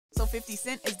Also, 50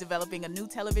 Cent is developing a new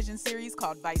television series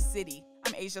called Vice City.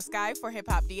 I'm Asia Sky for Hip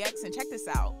Hop DX, and check this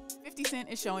out. 50 Cent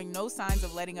is showing no signs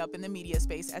of letting up in the media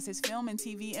space as his film and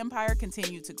TV empire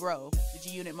continue to grow. The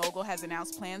G-Unit mogul has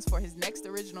announced plans for his next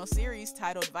original series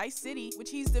titled Vice City,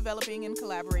 which he's developing in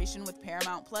collaboration with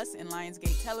Paramount Plus and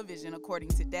Lionsgate Television, according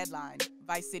to Deadline.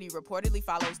 Vice City reportedly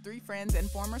follows 3 friends and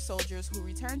former soldiers who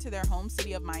returned to their home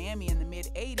city of Miami in the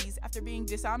mid-'80s after being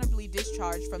dishonorably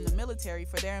discharged from the military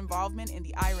for their involvement in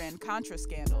the Iran-Contra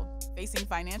scandal. Facing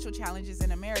financial challenges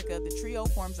in America, the trio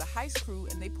forms a heist crew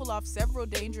and they pull off several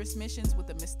dangerous missions with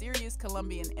a mysterious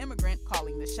Colombian immigrant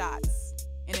calling the shots.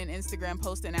 In an Instagram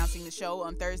post announcing the show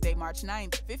on Thursday, March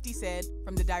 9th, 50 said,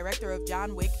 "From the director of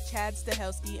John Wick, Chad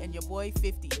Stahelski, and your boy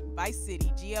 50, Vice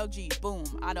City, GLG, boom,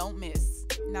 I don't miss."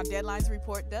 Now, Deadline's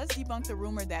report does debunk the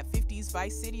rumor that 50's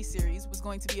Vice City series was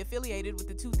going to be affiliated with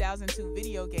the 2002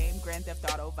 video game Grand Theft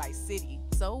Auto Vice City.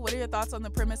 So, what are your thoughts on the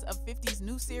premise of 50's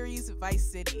new series,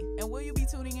 Vice City? And will you be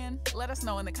tuning in? Let us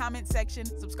know in the comment section.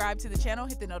 Subscribe to the channel,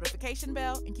 hit the notification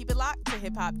bell, and keep it locked to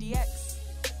Hip Hop DX.